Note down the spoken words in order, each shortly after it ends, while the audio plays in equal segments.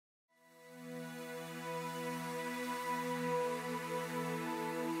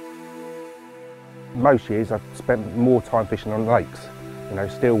Most years I've spent more time fishing on lakes. You know,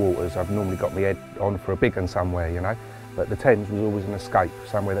 still waters, I've normally got my head on for a big one somewhere, you know. But the Thames was always an escape,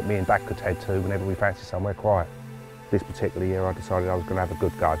 somewhere that me and Dad could head to whenever we fancied somewhere quiet. This particular year I decided I was going to have a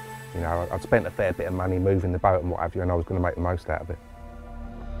good go. You know, I'd spent a fair bit of money moving the boat and what have you, and I was going to make the most out of it.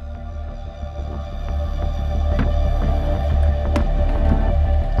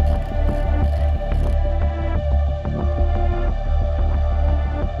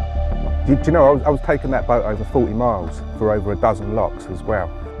 Do you know, I was taking that boat over 40 miles for over a dozen locks as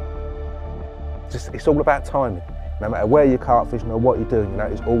well. It's all about timing. No matter where you're carp fishing or what you're doing, you know,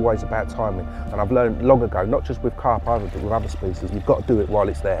 it's always about timing. And I've learned long ago, not just with carp either, but with other species, you've got to do it while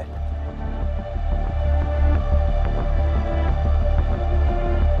it's there.